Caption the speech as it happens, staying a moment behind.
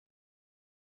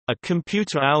A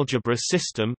computer algebra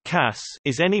system (CAS)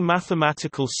 is any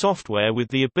mathematical software with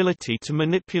the ability to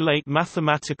manipulate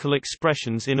mathematical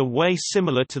expressions in a way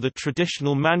similar to the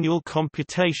traditional manual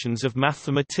computations of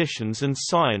mathematicians and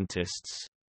scientists.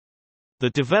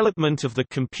 The development of the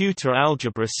computer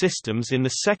algebra systems in the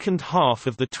second half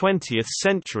of the 20th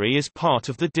century is part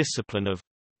of the discipline of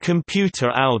computer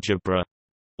algebra,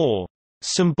 or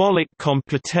symbolic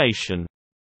computation,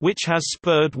 which has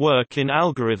spurred work in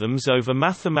algorithms over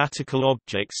mathematical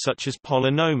objects such as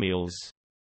polynomials.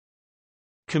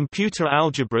 Computer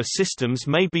algebra systems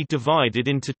may be divided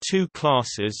into two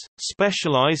classes,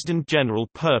 specialized and general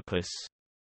purpose.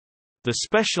 The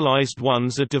specialized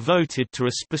ones are devoted to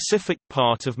a specific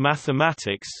part of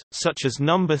mathematics, such as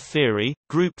number theory,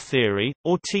 group theory,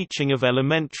 or teaching of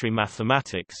elementary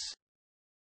mathematics.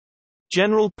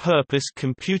 General-purpose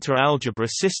computer algebra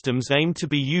systems aim to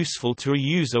be useful to a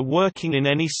user working in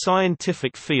any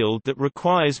scientific field that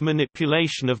requires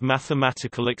manipulation of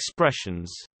mathematical expressions.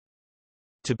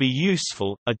 To be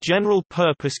useful, a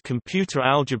general-purpose computer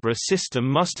algebra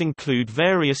system must include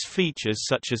various features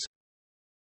such as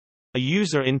a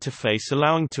user interface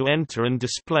allowing to enter and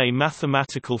display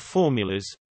mathematical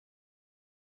formulas,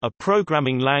 a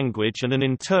programming language and an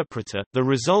interpreter. The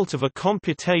result of a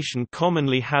computation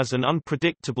commonly has an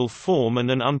unpredictable form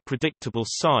and an unpredictable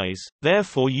size,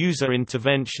 therefore user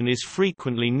intervention is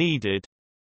frequently needed.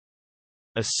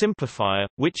 A simplifier,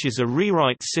 which is a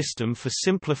rewrite system for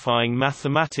simplifying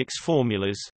mathematics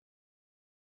formulas.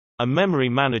 A memory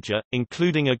manager,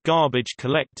 including a garbage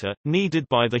collector, needed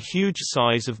by the huge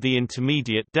size of the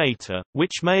intermediate data,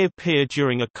 which may appear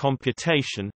during a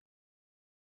computation.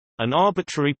 An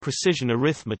arbitrary precision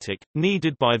arithmetic,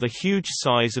 needed by the huge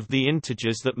size of the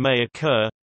integers that may occur.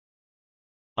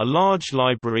 A large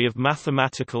library of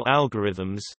mathematical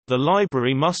algorithms. The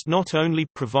library must not only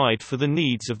provide for the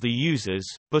needs of the users,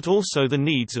 but also the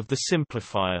needs of the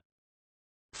simplifier.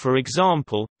 For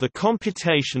example, the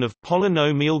computation of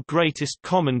polynomial greatest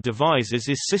common divisors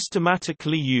is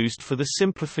systematically used for the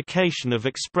simplification of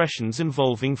expressions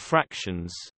involving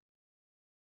fractions.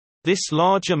 This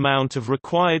large amount of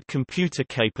required computer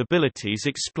capabilities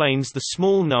explains the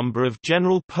small number of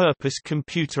general-purpose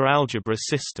computer algebra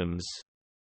systems.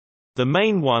 The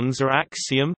main ones are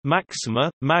Axiom,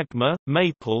 Maxima, Magma,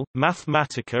 Maple,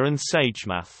 Mathematica and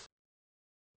SageMath.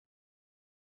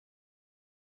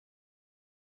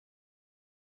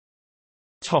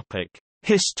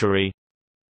 History.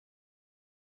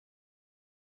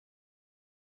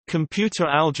 Computer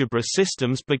algebra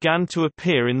systems began to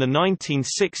appear in the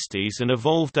 1960s and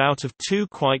evolved out of two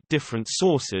quite different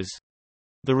sources: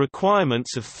 the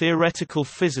requirements of theoretical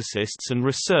physicists and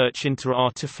research into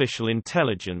artificial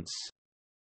intelligence.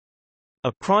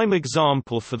 A prime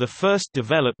example for the first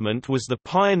development was the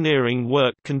pioneering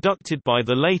work conducted by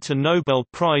the later Nobel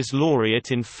Prize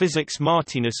laureate in physics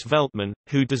Martinus Veltman,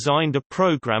 who designed a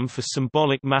program for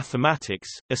symbolic mathematics,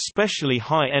 especially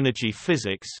high-energy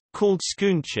physics, called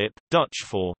Schoonchip, Dutch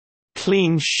for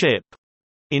clean ship,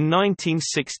 in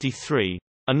 1963.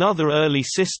 Another early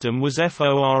system was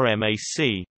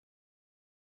FORMAC.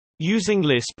 Using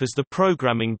Lisp as the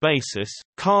programming basis,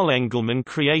 Carl Engelmann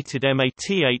created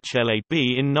MATHLAB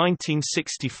in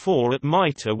 1964 at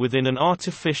MITRE within an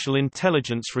artificial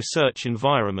intelligence research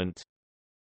environment.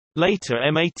 Later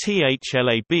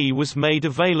MATHLAB was made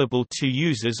available to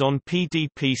users on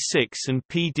PDP-6 and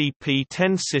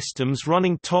PDP-10 systems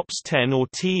running TOPS 10 or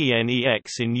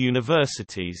TENEX in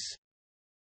universities.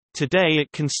 Today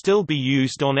it can still be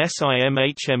used on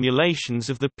SIMH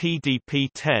emulations of the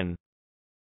PDP-10.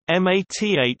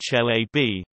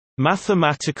 MATHLAB,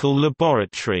 Mathematical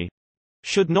Laboratory,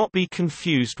 should not be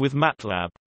confused with MATLAB,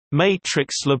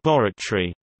 Matrix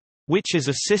Laboratory, which is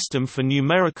a system for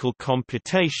numerical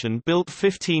computation built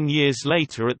 15 years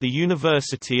later at the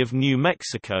University of New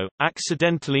Mexico,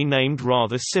 accidentally named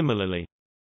rather similarly.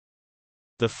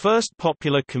 The first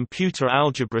popular computer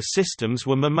algebra systems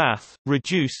were MAMATH,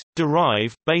 Reduce,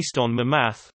 Derive, based on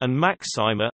MAMATH, and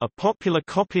Maxima. A popular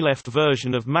copyleft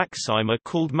version of Maxima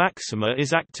called Maxima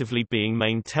is actively being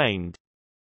maintained.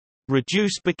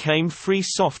 Reduce became free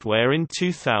software in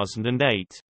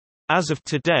 2008. As of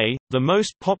today, the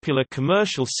most popular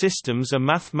commercial systems are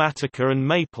Mathematica and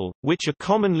Maple, which are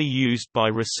commonly used by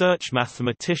research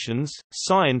mathematicians,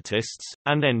 scientists,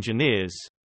 and engineers.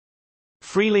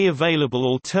 Freely available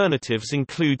alternatives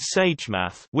include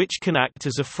SageMath, which can act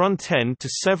as a front-end to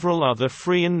several other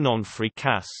free and non-free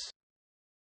CAS.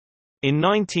 In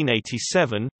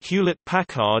 1987,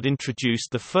 Hewlett-Packard introduced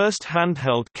the first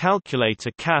handheld calculator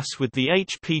CAS with the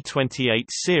HP28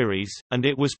 series, and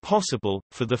it was possible,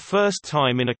 for the first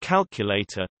time in a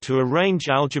calculator, to arrange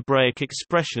algebraic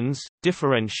expressions,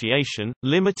 differentiation,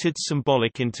 limited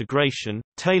symbolic integration,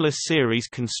 Taylor series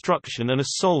construction and a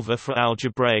solver for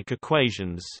algebraic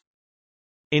equations.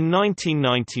 In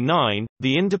 1999,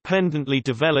 the independently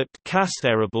developed CAS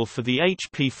arable for the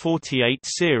HP48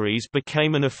 series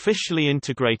became an officially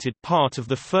integrated part of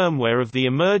the firmware of the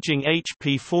emerging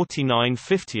HP49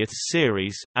 50th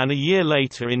series, and a year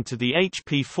later into the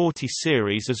HP40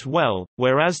 series as well,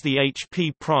 whereas the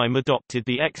HP Prime adopted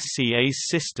the XCA's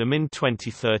system in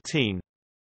 2013.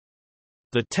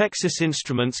 The Texas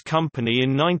Instruments Company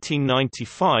in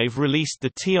 1995 released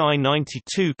the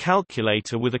TI-92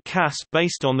 calculator with a CAS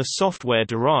based on the software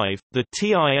Derive. The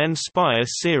TI-Nspire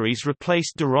series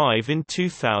replaced Derive in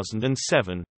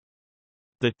 2007.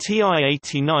 The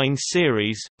TI-89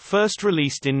 series, first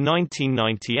released in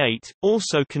 1998,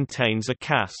 also contains a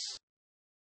CAS.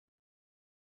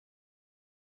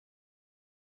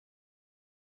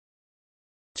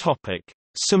 Topic: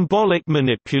 Symbolic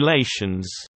manipulations.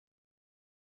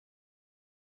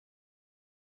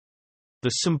 The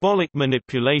symbolic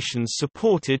manipulations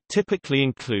supported typically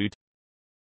include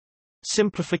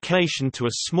simplification to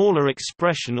a smaller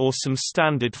expression or some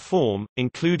standard form,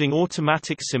 including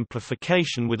automatic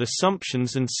simplification with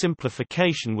assumptions and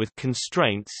simplification with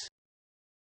constraints,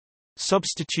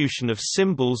 substitution of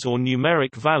symbols or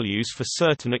numeric values for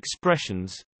certain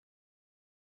expressions,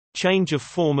 change of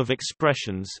form of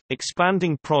expressions,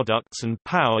 expanding products and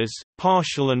powers,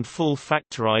 partial and full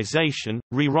factorization,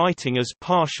 rewriting as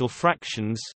partial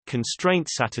fractions, constraint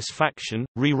satisfaction,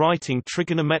 rewriting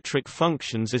trigonometric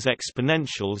functions as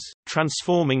exponentials,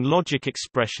 transforming logic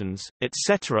expressions,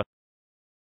 etc.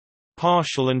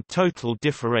 Partial and total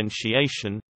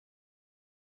differentiation,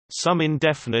 some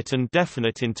indefinite and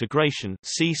definite integration,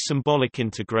 see symbolic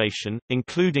integration,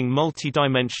 including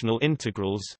multidimensional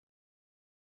integrals,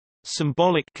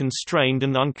 symbolic constrained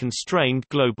and unconstrained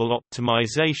global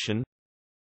optimization,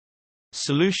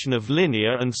 solution of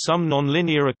linear and some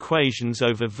nonlinear equations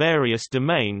over various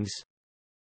domains,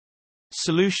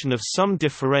 solution of some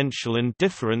differential and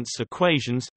difference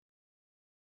equations,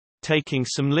 taking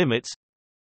some limits,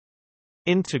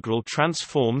 integral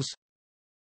transforms,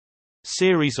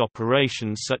 series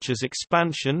operations such as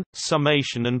expansion,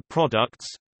 summation and products,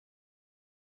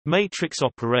 matrix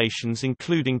operations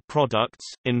including products,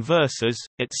 inverses,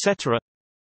 etc.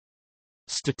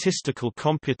 Statistical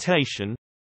computation,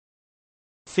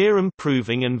 theorem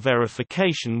proving and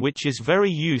verification, which is very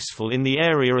useful in the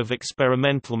area of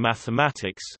experimental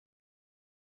mathematics.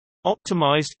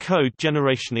 Optimized code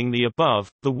generationing. The above,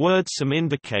 the word some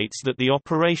indicates that the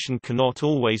operation cannot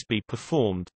always be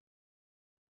performed.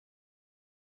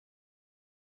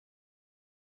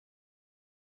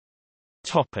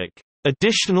 Topic: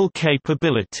 Additional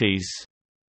capabilities.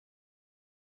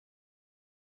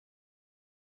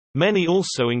 Many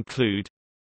also include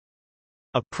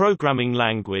a programming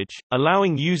language,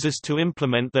 allowing users to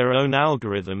implement their own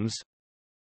algorithms,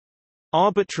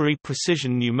 arbitrary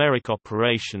precision numeric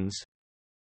operations,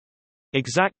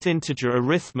 exact integer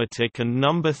arithmetic and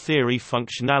number theory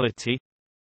functionality,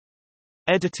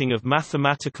 editing of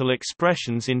mathematical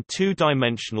expressions in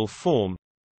two-dimensional form,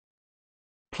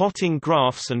 plotting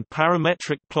graphs and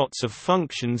parametric plots of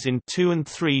functions in 2 and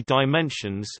 3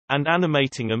 dimensions, and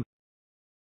animating them,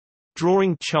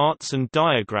 drawing charts and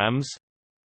diagrams,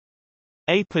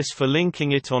 APIS for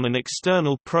linking it on an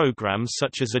external program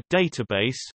such as a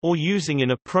database, or using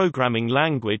in a programming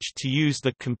language to use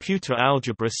the computer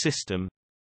algebra system,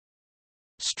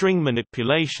 string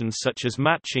manipulations such as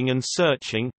matching and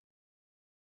searching,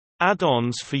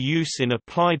 add-ons for use in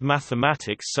applied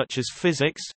mathematics such as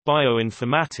physics,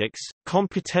 bioinformatics,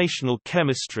 computational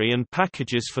chemistry and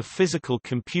packages for physical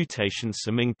computation.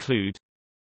 Some include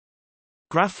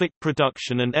graphic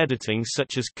production and editing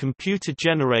such as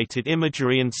computer-generated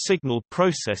imagery and signal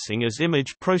processing as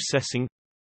image processing,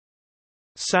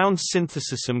 sound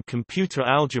synthesis. Some computer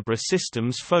algebra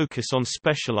systems focus on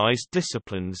specialized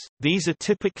disciplines. These are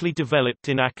typically developed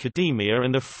in academia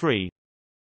and are free.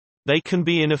 They can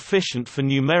be inefficient for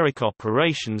numeric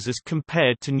operations as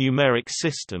compared to numeric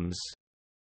systems.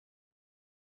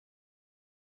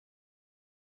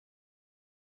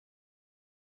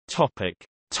 Topic: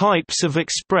 Types of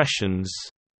expressions.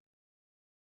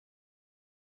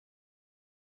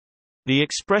 The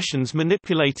expressions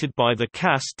manipulated by the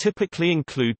CAS typically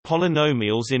include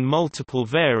polynomials in multiple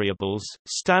variables,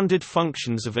 standard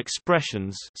functions of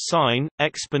expressions sine,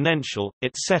 exponential,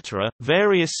 etc.,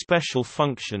 various special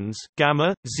functions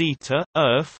gamma, zeta,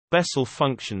 earth, Bessel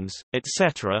functions,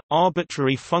 etc.,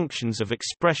 arbitrary functions of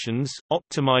expressions,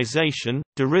 optimization,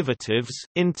 derivatives,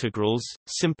 integrals,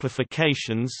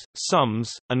 simplifications,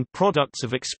 sums, and products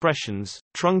of expressions,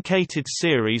 truncated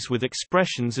series with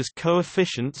expressions as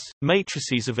coefficients,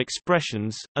 matrices of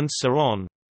expressions, and so on.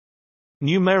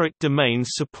 Numeric domains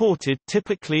supported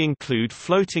typically include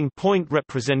floating-point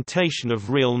representation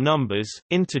of real numbers,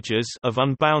 integers of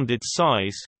unbounded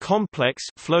size, complex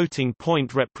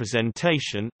floating-point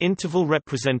representation, interval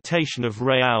representation of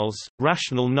reals,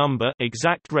 rational number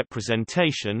exact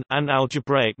representation, and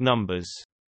algebraic numbers.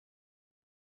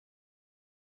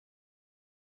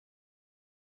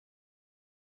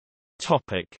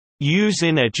 Topic: Use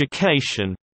in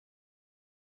education.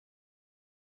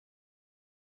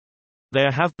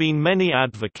 There have been many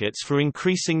advocates for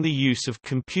increasing the use of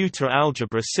computer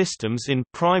algebra systems in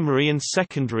primary and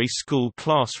secondary school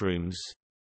classrooms.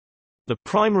 The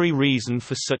primary reason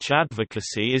for such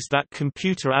advocacy is that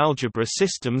computer algebra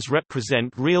systems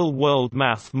represent real-world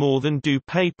math more than do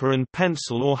paper and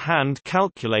pencil or hand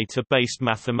calculator-based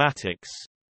mathematics.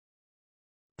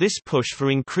 This push for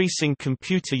increasing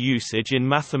computer usage in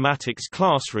mathematics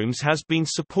classrooms has been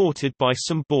supported by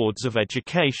some boards of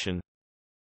education.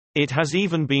 It has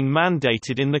even been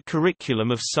mandated in the curriculum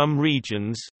of some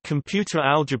regions. Computer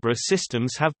algebra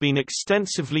systems have been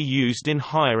extensively used in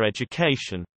higher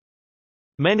education.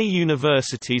 Many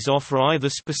universities offer either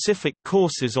specific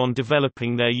courses on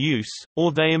developing their use,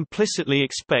 or they implicitly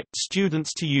expect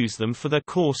students to use them for their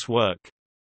coursework.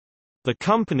 The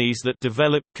companies that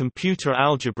develop computer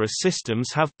algebra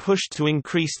systems have pushed to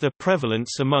increase their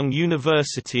prevalence among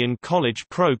university and college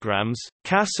programs.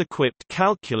 CAS-equipped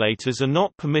calculators are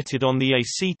not permitted on the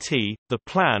ACT, the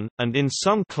PLAN, and in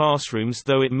some classrooms,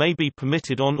 though it may be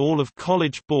permitted on all of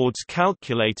College Board's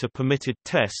calculator-permitted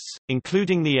tests,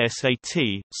 including the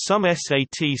SAT, some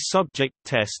SAT subject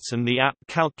tests and the AP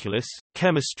calculus,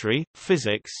 chemistry,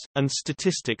 physics, and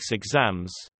statistics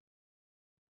exams.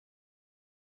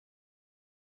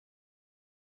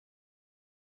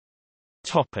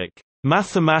 Topic: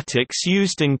 Mathematics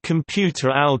used in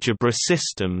computer algebra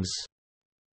systems.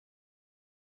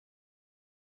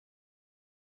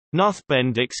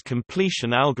 Knuth-Bendix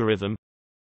completion algorithm,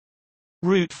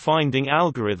 root-finding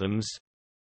algorithms,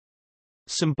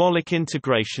 symbolic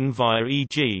integration via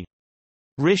e.g.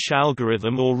 Risch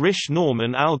algorithm or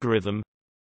Risch-Norman algorithm,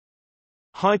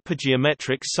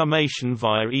 hypergeometric summation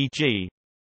via e.g.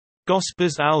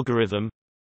 Gosper's algorithm,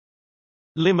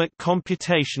 limit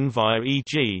computation via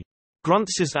e.g.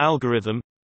 Gruntz's algorithm,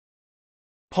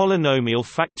 polynomial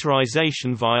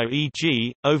factorization via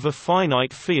e.g., over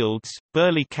finite fields,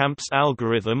 Berlekamp's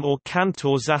algorithm or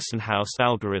Cantor-Zassenhaus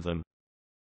algorithm,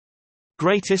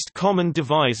 greatest common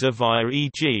divisor via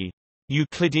e.g.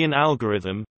 Euclidean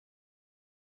algorithm,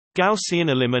 Gaussian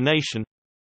elimination,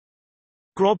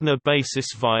 Grobner basis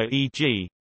via e.g.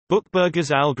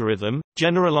 Buchberger's algorithm,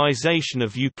 generalization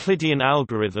of Euclidean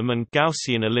algorithm and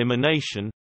Gaussian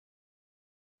elimination,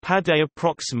 Padé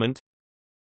approximant,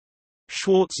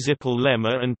 Schwartz-Zippel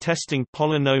lemma and testing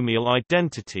polynomial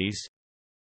identities,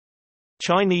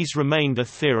 Chinese remainder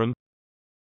theorem,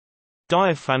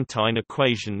 Diophantine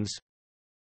equations,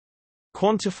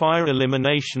 quantifier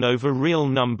elimination over real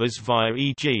numbers via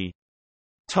e.g.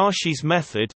 Tarski's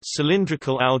method,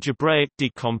 cylindrical algebraic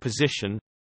decomposition,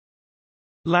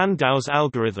 Landau's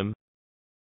algorithm,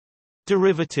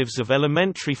 derivatives of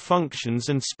elementary functions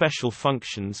and special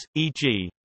functions, e.g.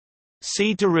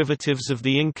 see derivatives of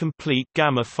the incomplete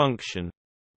gamma function,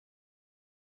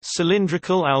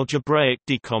 cylindrical algebraic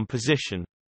decomposition.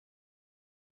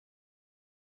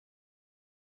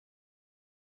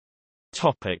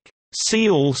 Topic: See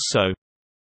also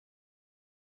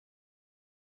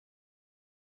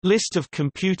List of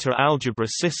computer algebra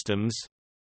systems,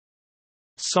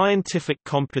 Scientific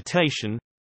computation,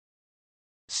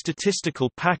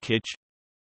 Statistical package,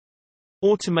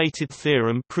 Automated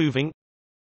theorem proving,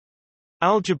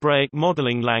 Algebraic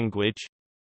modeling language,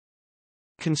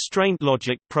 Constraint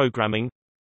logic programming,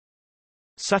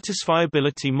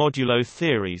 Satisfiability modulo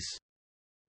theories.